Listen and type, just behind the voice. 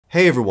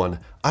Hey everyone,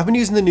 I've been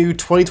using the new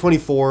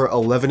 2024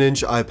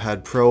 11-inch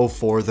iPad Pro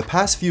for the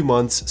past few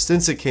months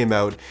since it came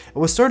out, and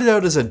what started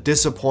out as a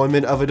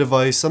disappointment of a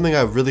device, something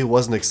I really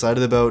wasn't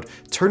excited about,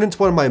 turned into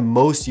one of my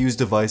most used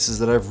devices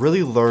that I've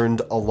really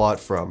learned a lot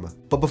from.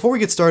 But before we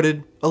get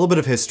started, a little bit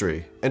of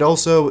history. And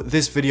also,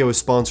 this video is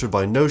sponsored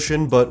by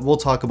Notion, but we'll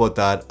talk about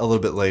that a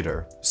little bit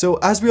later. So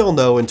as we all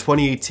know, in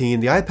 2018,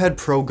 the iPad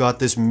Pro got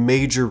this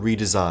major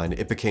redesign.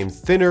 It became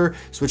thinner,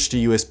 switched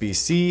to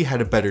USB-C,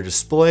 had a better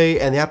display,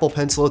 and the Apple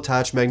Pencil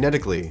attached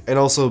magnetically, and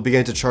also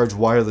began to charge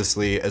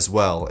wirelessly as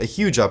well, a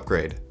huge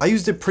upgrade. I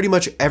used it pretty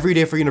much every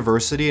day for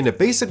university, and it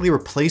basically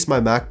replaced my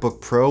MacBook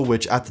Pro,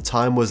 which at the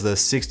time was the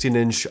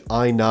 16-inch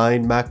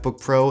i9 MacBook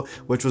Pro,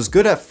 which was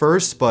good at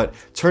first, but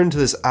turned into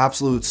this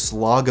absolute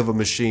slog of a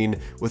machine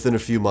within a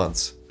few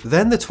months.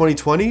 Then the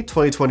 2020,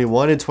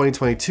 2021, and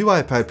 2022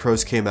 iPad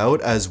Pros came out,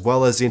 as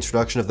well as the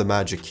introduction of the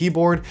Magic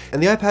Keyboard,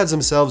 and the iPads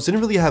themselves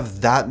didn't really have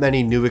that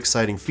many new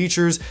exciting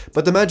features,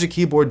 but the Magic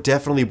Keyboard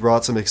definitely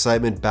brought some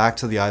excitement back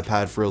to the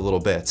iPad for a little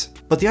bit.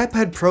 But the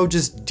iPad Pro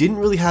just didn't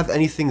really have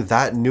anything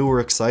that new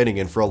or exciting,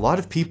 and for a lot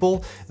of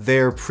people,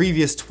 their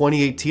previous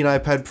 2018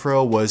 iPad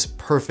Pro was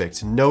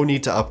perfect, no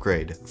need to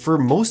upgrade. For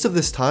most of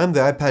this time, the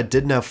iPad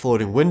didn't have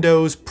floating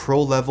windows,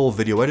 pro-level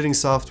video editing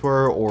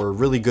software, or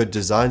really good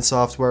design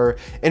software,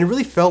 and it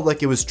really felt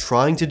like it was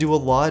trying to do a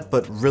lot,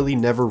 but really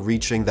never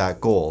reaching that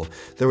goal.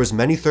 There was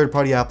many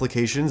third-party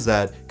applications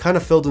that kind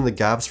of filled in the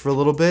gaps for a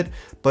little bit,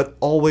 but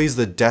always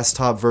the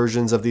desktop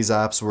versions of these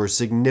apps were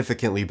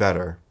significantly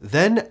better.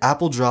 Then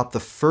Apple dropped the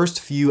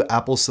first few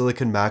Apple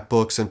Silicon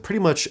MacBooks and pretty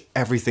much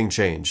everything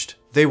changed.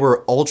 They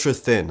were ultra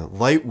thin,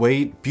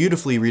 lightweight,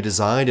 beautifully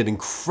redesigned, and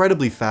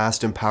incredibly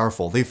fast and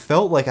powerful. They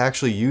felt like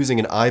actually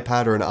using an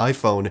iPad or an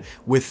iPhone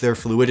with their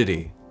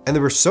fluidity. And they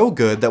were so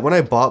good that when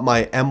I bought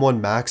my M1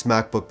 Max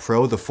MacBook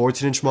Pro, the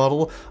 14-inch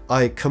model,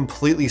 I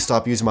completely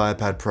stopped using my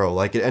iPad Pro.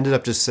 Like, it ended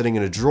up just sitting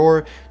in a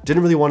drawer,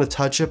 didn't really want to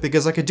touch it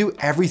because I could do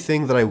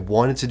everything that I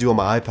wanted to do on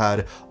my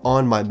iPad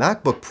on my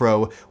MacBook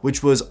Pro,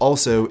 which was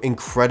also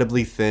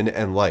incredibly thin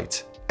and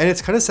light. And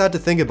it's kind of sad to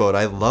think about.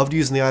 I loved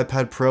using the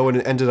iPad Pro and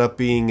it ended up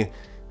being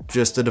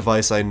just a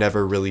device I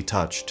never really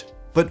touched.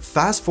 But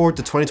fast forward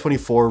to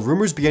 2024,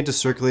 rumors began to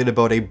circulate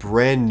about a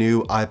brand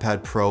new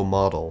iPad Pro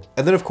model.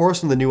 And then of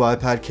course, when the new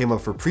iPad came up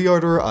for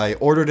pre-order, I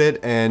ordered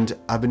it and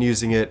I've been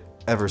using it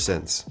ever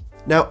since.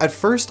 Now, at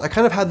first, I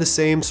kind of had the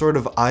same sort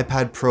of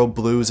iPad Pro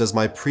blues as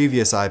my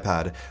previous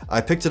iPad.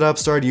 I picked it up,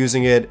 started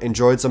using it,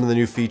 enjoyed some of the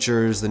new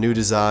features, the new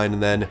design,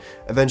 and then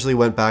eventually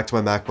went back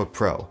to my MacBook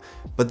Pro.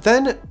 But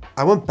then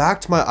I went back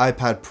to my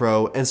iPad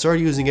Pro and started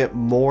using it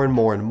more and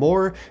more and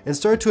more, and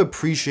started to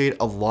appreciate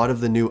a lot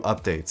of the new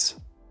updates.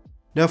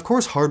 Now, of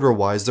course,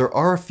 hardware-wise, there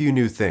are a few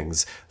new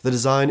things. The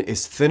design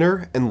is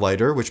thinner and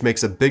lighter, which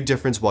makes a big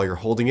difference while you're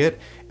holding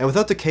it, and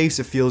without the case,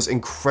 it feels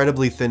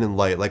incredibly thin and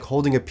light, like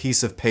holding a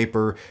piece of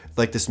paper.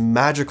 Like, this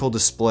magical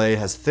display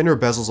has thinner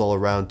bezels all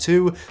around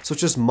too, so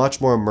it's just much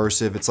more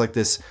immersive. It's like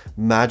this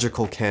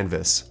magical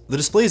canvas. The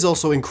display is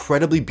also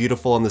incredibly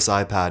beautiful on this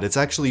iPad. It's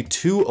actually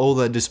two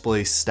OLED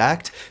displays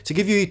stacked to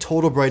give you a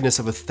total brightness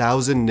of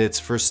 1000 nits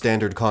for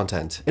standard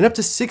content, and up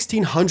to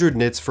 1600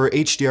 nits for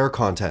HDR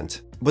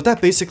content. What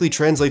that basically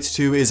translates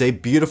to is a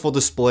beautiful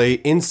display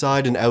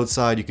inside and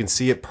outside. You can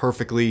see it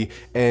perfectly,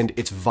 and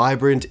it's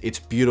vibrant, it's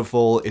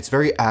beautiful, it's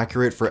very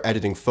accurate for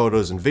editing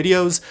photos and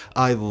videos.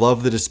 I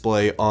love the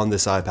display on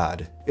this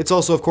iPad. It's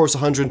also, of course,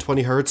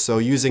 120 Hz, so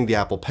using the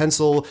Apple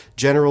Pencil,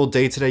 general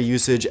day-to-day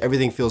usage,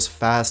 everything feels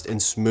fast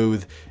and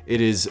smooth.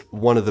 It is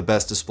one of the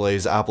best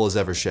displays Apple has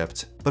ever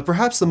shipped. But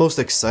perhaps the most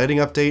exciting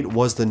update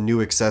was the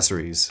new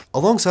accessories.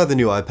 Alongside the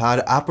new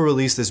iPad, Apple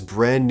released this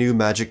brand new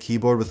Magic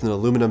Keyboard with an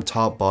aluminum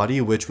top body,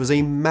 which was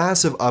a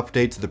massive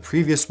update to the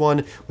previous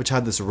one, which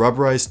had this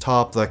rubberized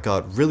top that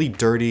got really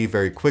dirty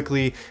very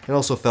quickly and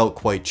also felt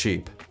quite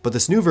cheap. But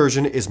this new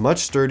version is much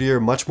sturdier,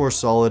 much more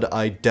solid.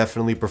 I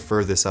definitely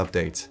prefer this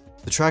update.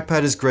 The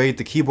trackpad is great,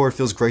 the keyboard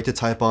feels great to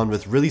type on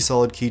with really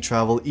solid key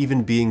travel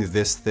even being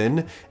this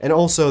thin, and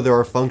also there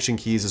are function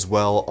keys as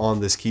well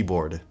on this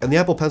keyboard. And the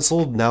Apple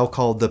Pencil, now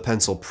called the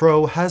Pencil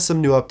Pro, has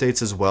some new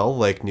updates as well,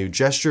 like new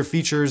gesture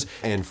features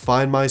and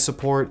Find My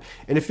support,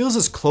 and it feels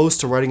as close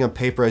to writing on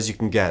paper as you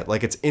can get,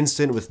 like it's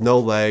instant with no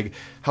lag.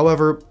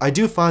 However, I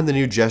do find the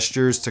new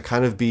gestures to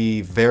kind of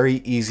be very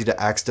easy to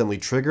accidentally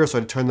trigger, so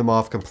I turn them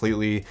off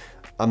completely.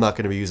 I'm not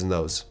going to be using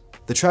those.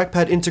 The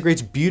trackpad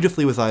integrates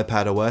beautifully with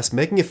iPadOS,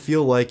 making it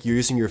feel like you're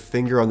using your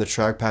finger on the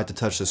trackpad to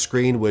touch the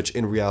screen, which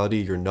in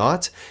reality you're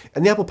not.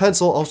 And the Apple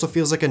Pencil also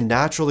feels like a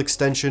natural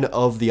extension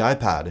of the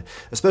iPad.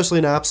 Especially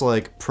in apps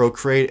like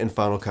Procreate and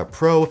Final Cut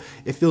Pro,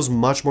 it feels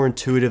much more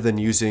intuitive than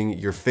using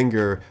your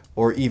finger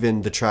or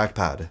even the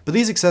trackpad. But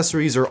these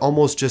accessories are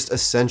almost just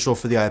essential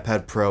for the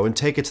iPad Pro and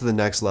take it to the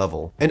next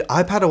level. And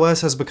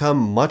iPadOS has become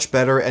much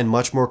better and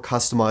much more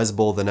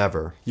customizable than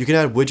ever. You can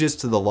add widgets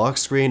to the lock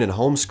screen and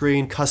home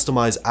screen,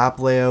 customize app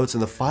layouts,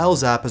 and the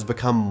Files app has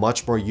become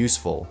much more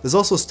useful. There's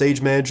also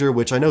Stage Manager,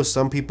 which I know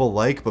some people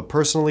like, but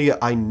personally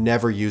I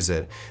never use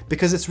it,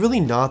 because it's really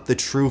not the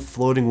true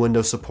floating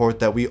window support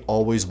that we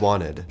always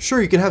wanted.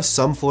 Sure, you can have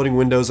some floating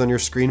windows on your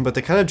screen, but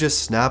they kind of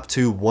just snap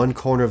to one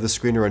corner of the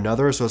screen or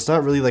another, so it's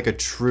not really like a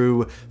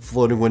true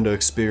floating window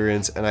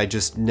experience, and I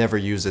just never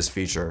use this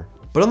feature.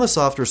 But on the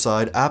softer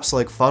side, apps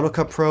like Final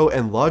Cut Pro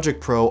and Logic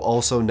Pro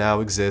also now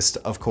exist,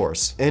 of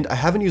course. And I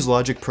haven't used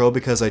Logic Pro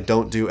because I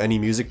don't do any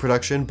music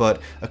production,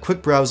 but a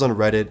quick browse on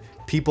Reddit,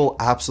 people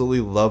absolutely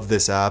love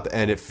this app,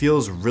 and it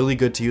feels really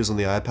good to use on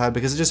the iPad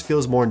because it just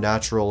feels more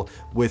natural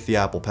with the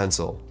Apple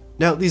Pencil.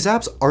 Now, these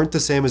apps aren't the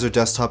same as their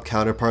desktop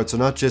counterparts, so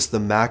not just the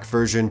Mac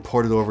version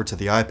ported over to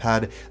the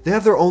iPad. They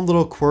have their own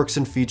little quirks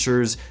and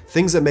features,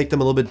 things that make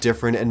them a little bit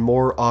different and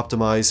more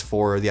optimized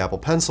for the Apple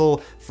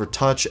Pencil, for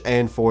touch,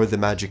 and for the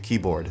Magic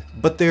Keyboard.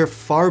 But they're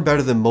far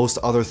better than most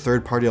other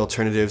third-party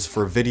alternatives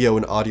for video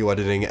and audio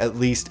editing, at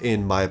least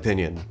in my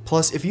opinion.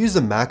 Plus, if you use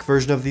the Mac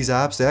version of these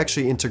apps, they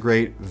actually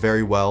integrate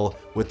very well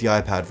with the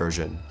iPad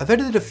version. I've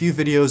edited a few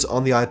videos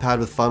on the iPad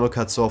with Final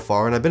Cut so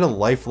far, and I've been a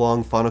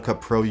lifelong Final Cut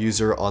Pro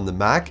user on the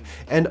Mac,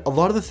 and a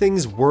lot of the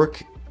things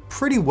work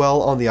pretty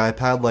well on the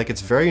iPad. Like,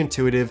 it's very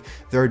intuitive.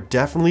 There are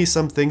definitely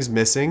some things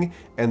missing,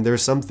 and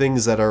there's some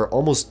things that are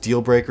almost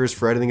deal breakers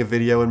for editing a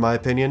video in my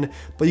opinion,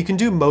 but you can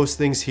do most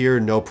things here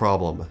no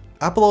problem.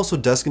 Apple also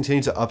does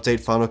continue to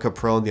update Final Cut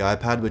Pro on the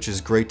iPad, which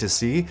is great to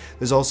see.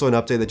 There's also an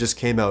update that just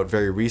came out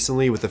very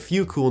recently with a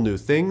few cool new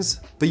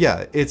things. But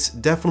yeah, it's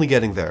definitely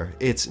getting there.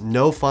 It's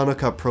no Final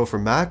Cut Pro for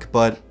Mac,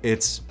 but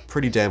it's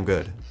pretty damn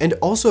good. And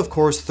also, of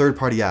course,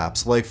 third-party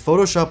apps like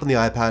Photoshop on the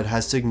iPad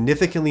has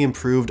significantly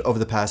improved over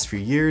the past few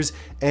years,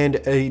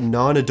 and a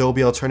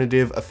non-Adobe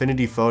alternative,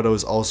 Affinity Photo,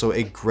 is also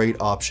a great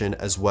option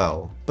as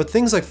well. But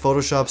things like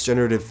Photoshop's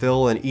generative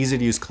fill and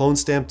easy-to-use clone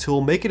stamp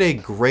tool make it a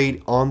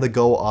great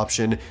on-the-go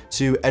option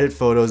to edit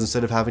photos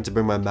instead of having to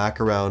bring my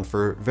Mac around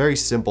for very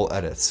simple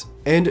edits.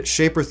 And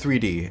Shaper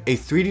 3D, a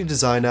 3D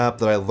design app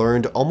that I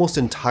learned almost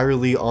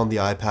entirely on the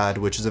iPad,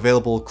 which is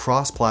available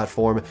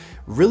cross-platform,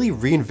 really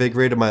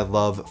reinvigorated my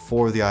love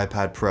for the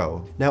iPad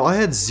Pro. Now, I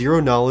had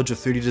zero knowledge of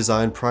 3D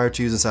design prior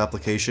to using this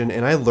application,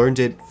 and I learned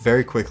it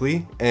very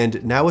quickly,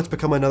 and now it's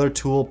become another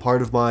tool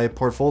part of my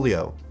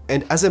portfolio.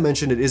 And as I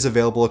mentioned, it is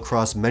available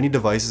across many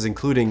devices,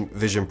 including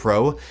Vision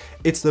Pro.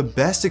 It's the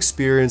best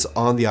experience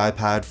on the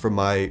iPad from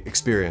my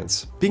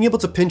experience. Being able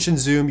to pinch and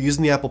zoom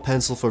using the Apple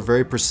Pencil for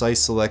very precise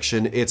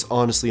selection, it's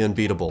honestly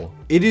unbeatable.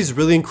 It is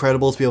really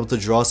incredible to be able to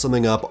draw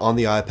something up on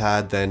the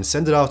iPad, then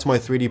send it off to my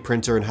 3D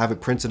printer and have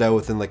it printed out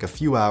within like a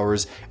few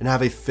hours and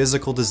have a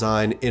physical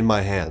design in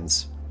my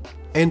hands.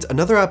 And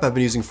another app I've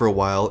been using for a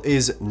while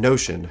is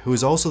Notion, who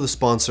is also the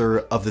sponsor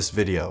of this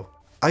video.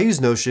 I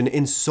use Notion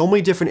in so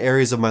many different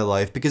areas of my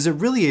life because it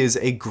really is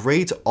a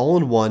great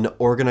all-in-one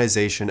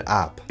organization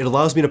app. It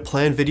allows me to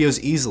plan videos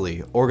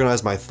easily,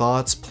 organize my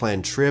thoughts,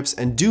 plan trips,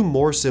 and do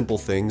more simple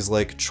things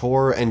like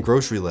chore and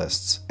grocery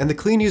lists. And the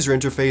clean user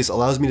interface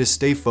allows me to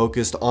stay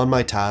focused on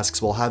my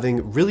tasks while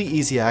having really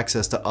easy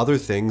access to other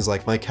things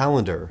like my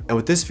calendar. And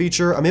with this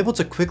feature, I'm able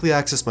to quickly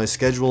access my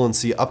schedule and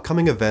see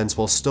upcoming events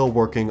while still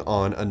working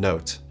on a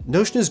note.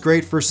 Notion is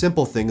great for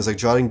simple things like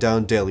jotting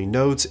down daily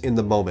notes in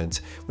the moment.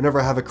 Whenever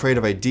I have a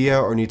creative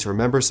idea or need to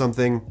remember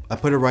something, I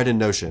put it right in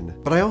Notion.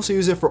 But I also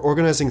use it for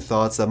organizing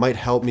thoughts that might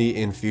help me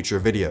in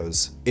future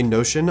videos. In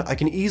Notion, I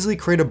can easily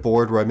create a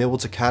board where I'm able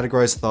to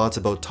categorize thoughts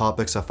about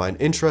topics I find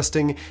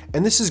interesting,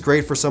 and this is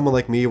great for someone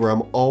like me where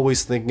I'm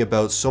always thinking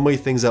about so many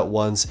things at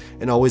once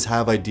and always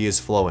have ideas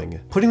flowing.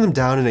 Putting them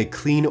down in a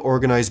clean,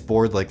 organized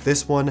board like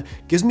this one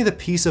gives me the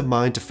peace of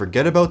mind to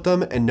forget about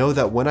them and know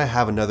that when I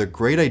have another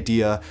great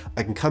idea,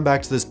 I can come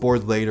back to this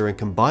board later and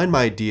combine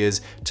my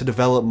ideas to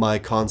develop my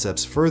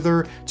concepts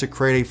further to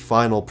create a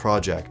final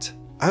project.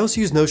 I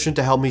also use Notion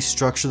to help me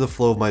structure the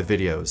flow of my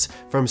videos,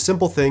 from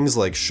simple things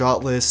like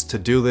shot lists,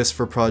 to-do lists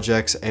for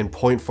projects, and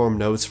point form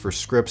notes for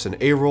scripts and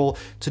A-roll,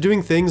 to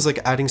doing things like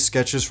adding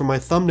sketches for my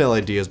thumbnail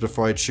ideas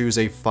before I choose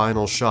a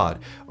final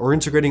shot, or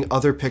integrating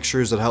other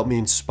pictures that help me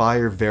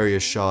inspire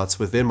various shots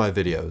within my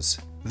videos.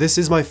 This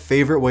is my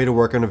favorite way to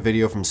work on a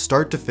video from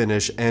start to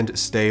finish and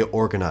stay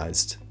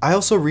organized. I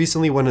also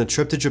recently went on a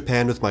trip to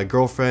Japan with my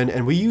girlfriend,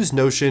 and we used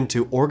Notion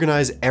to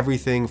organize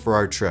everything for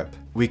our trip.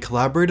 We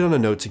collaborated on a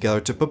note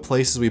together to put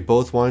places we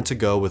both wanted to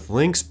go with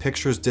links,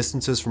 pictures,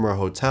 distances from our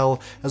hotel,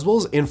 as well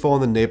as info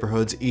on the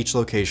neighborhoods each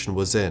location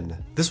was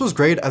in. This was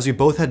great as we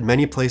both had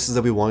many places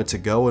that we wanted to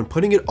go, and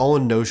putting it all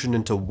in Notion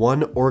into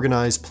one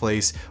organized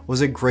place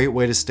was a great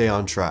way to stay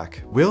on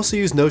track. We also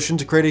used Notion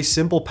to create a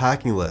simple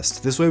packing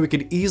list. This way we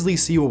could easily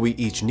see what we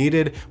each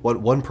needed, what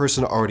one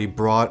person already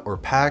brought or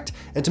packed,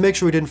 and to make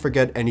sure we didn't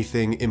forget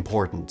anything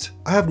important.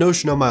 I have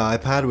Notion on my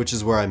iPad, which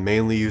is where I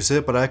mainly use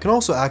it, but I can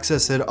also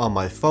access it on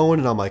my phone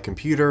and on my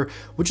computer,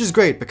 which is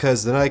great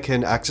because then I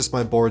can access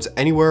my boards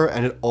anywhere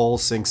and it all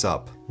syncs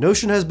up.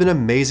 Notion has been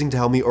amazing to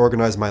help me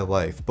organize my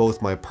life,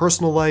 both my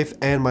personal life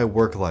and my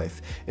work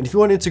life. And if you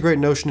want to integrate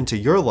Notion into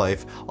your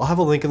life, I'll have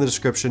a link in the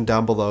description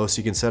down below so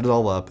you can set it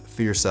all up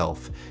for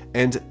yourself.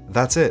 And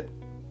that's it.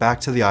 Back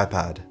to the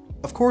iPad.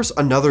 Of course,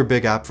 another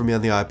big app for me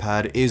on the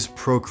iPad is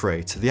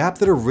Procreate, the app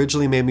that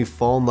originally made me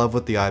fall in love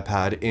with the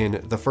iPad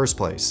in the first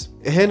place.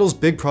 It handles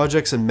big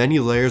projects in many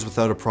layers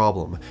without a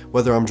problem.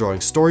 Whether I'm drawing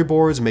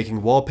storyboards,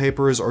 making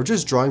wallpapers, or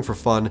just drawing for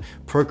fun,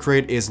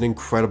 Procreate is an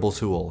incredible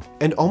tool.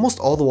 And almost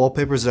all the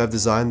wallpapers that I've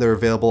designed that are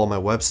available on my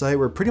website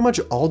were pretty much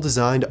all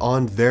designed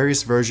on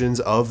various versions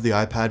of the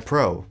iPad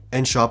Pro.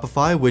 And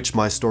Shopify, which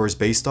my store is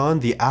based on,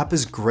 the app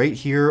is great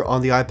here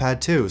on the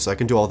iPad too, so I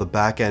can do all the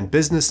back-end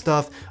business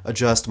stuff,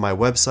 adjust my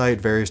website,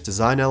 various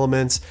design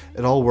elements.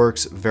 It all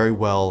works very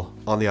well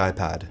on the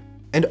iPad.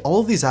 And all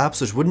of these apps,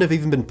 which wouldn't have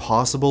even been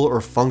possible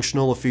or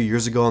functional a few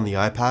years ago on the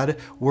iPad,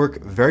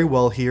 work very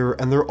well here,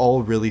 and they're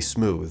all really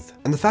smooth.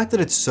 And the fact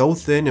that it's so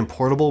thin and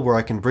portable where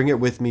I can bring it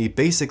with me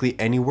basically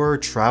anywhere,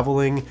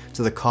 traveling,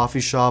 to the coffee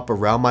shop,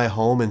 around my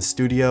home and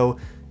studio,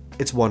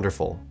 it's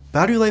wonderful.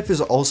 Battery life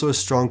is also a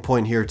strong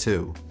point here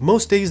too.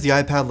 Most days the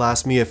iPad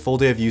lasts me a full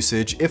day of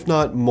usage, if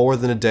not more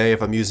than a day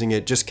if I'm using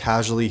it just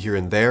casually here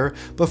and there,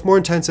 but for more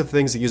intensive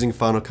things like using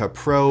Final Cut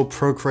Pro,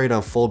 Procreate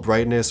on full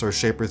brightness, or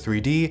Shaper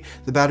 3D,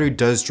 the battery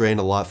does drain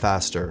a lot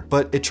faster.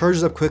 But it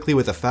charges up quickly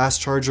with a fast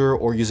charger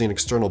or using an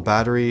external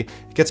battery.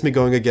 It gets me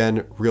going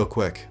again real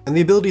quick. And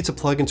the ability to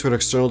plug into an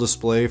external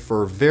display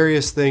for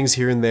various things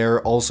here and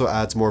there also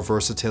adds more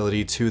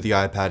versatility to the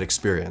iPad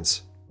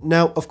experience.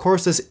 Now, of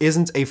course, this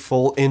isn't a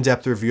full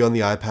in-depth review on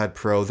the iPad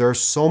Pro. There are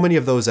so many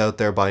of those out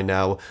there by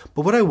now,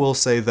 but what I will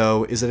say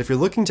though is that if you're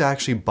looking to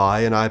actually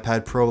buy an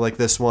iPad Pro like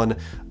this one,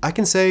 I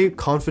can say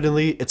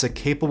confidently it's a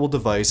capable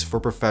device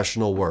for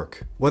professional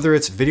work. Whether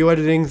it's video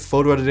editing,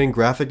 photo editing,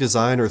 graphic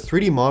design, or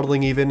 3D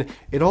modeling even,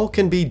 it all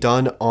can be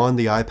done on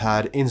the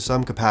iPad in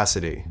some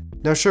capacity.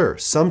 Now sure,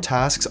 some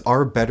tasks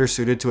are better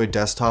suited to a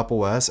desktop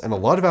OS, and a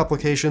lot of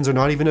applications are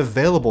not even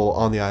available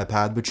on the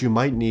iPad, which you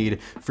might need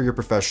for your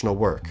professional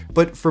work.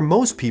 But for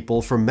most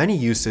people, for many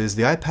uses,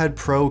 the iPad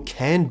Pro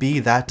can be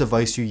that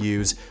device you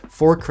use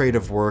for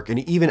creative work and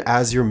even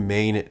as your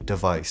main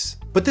device.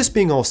 But this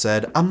being all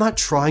said, I'm not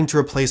trying to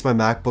replace my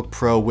MacBook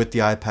Pro with the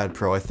iPad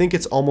Pro. I think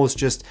it's almost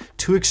just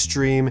too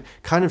extreme,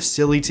 kind of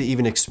silly to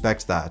even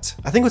expect that.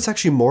 I think what's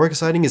actually more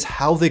exciting is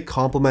how they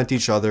complement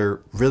each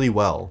other really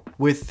well.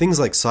 With things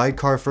like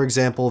Sidecar, for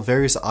example,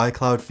 various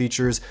iCloud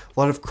features, a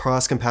lot of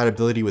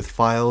cross-compatibility with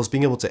files,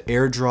 being able to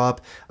airdrop,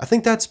 I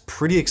think that's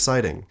pretty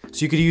exciting.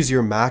 So you could use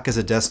your Mac as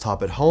a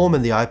desktop at home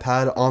and the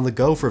iPad on the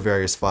go for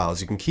various files.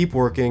 You can keep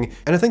working,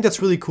 and I think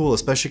that's really cool,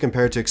 especially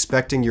compared to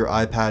expecting your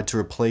iPad to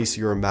replace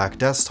your Mac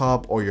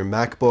desktop or your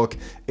MacBook.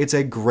 It's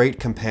a great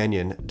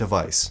companion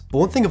device. But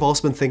one thing I've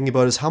also been thinking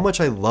about is how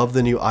much I love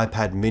the new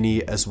iPad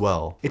mini as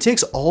well. It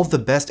takes all of the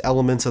best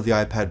elements of the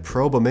iPad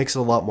Pro but makes it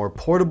a lot more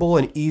portable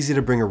and easy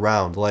to bring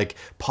around, like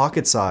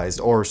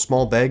pocket-sized or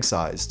small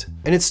bag-sized.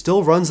 And it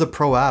still runs the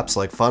Pro apps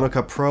like Final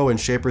Cut Pro and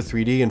Shaper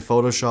 3D and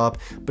Photoshop,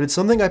 but it's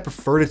something I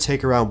prefer to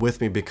take around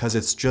with me because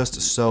it's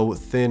just so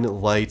thin,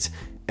 light,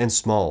 and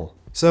small.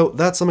 So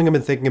that's something I've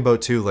been thinking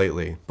about too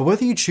lately. But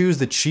whether you choose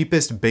the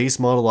cheapest base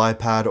model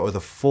iPad or the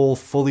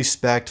fully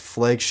spec'd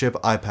flagship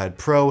iPad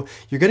Pro,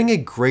 you're getting a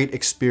great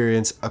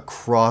experience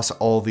across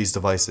all of these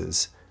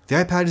devices. The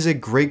iPad is a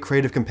great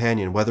creative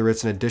companion, whether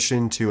it's an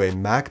addition to a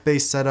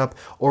Mac-based setup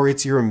or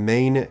it's your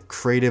main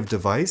creative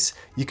device.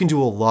 You can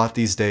do a lot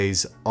these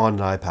days on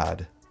an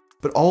iPad.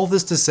 But all of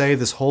this to say,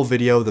 this whole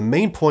video, the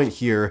main point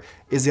here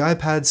is the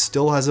iPad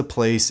still has a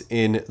place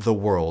in the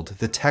world.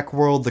 The tech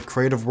world, the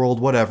creative world,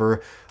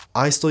 whatever.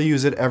 I still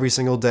use it every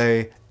single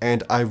day,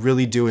 and I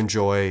really do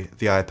enjoy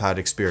the iPad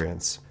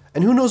experience.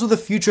 And who knows what the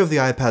future of the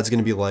iPad is going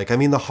to be like. I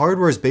mean, the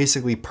hardware is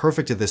basically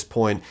perfect at this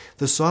point.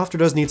 The software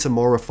does need some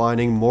more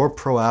refining. More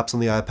pro apps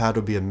on the iPad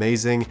would be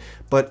amazing.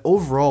 But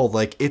overall,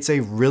 like, it's a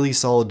really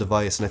solid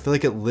device, and I feel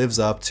like it lives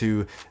up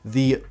to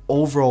the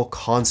overall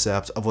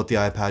concept of what the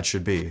iPad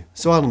should be.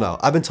 So I don't know.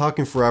 I've been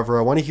talking forever.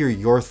 I want to hear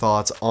your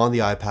thoughts on the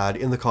iPad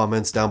in the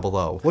comments down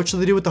below. What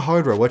should they do with the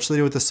hardware? What should they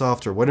do with the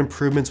software? What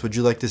improvements would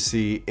you like to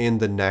see in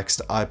the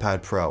next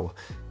iPad Pro?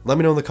 Let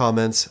me know in the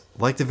comments.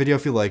 Like the video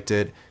if you liked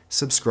it.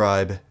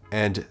 Subscribe.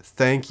 And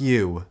thank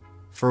you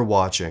for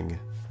watching.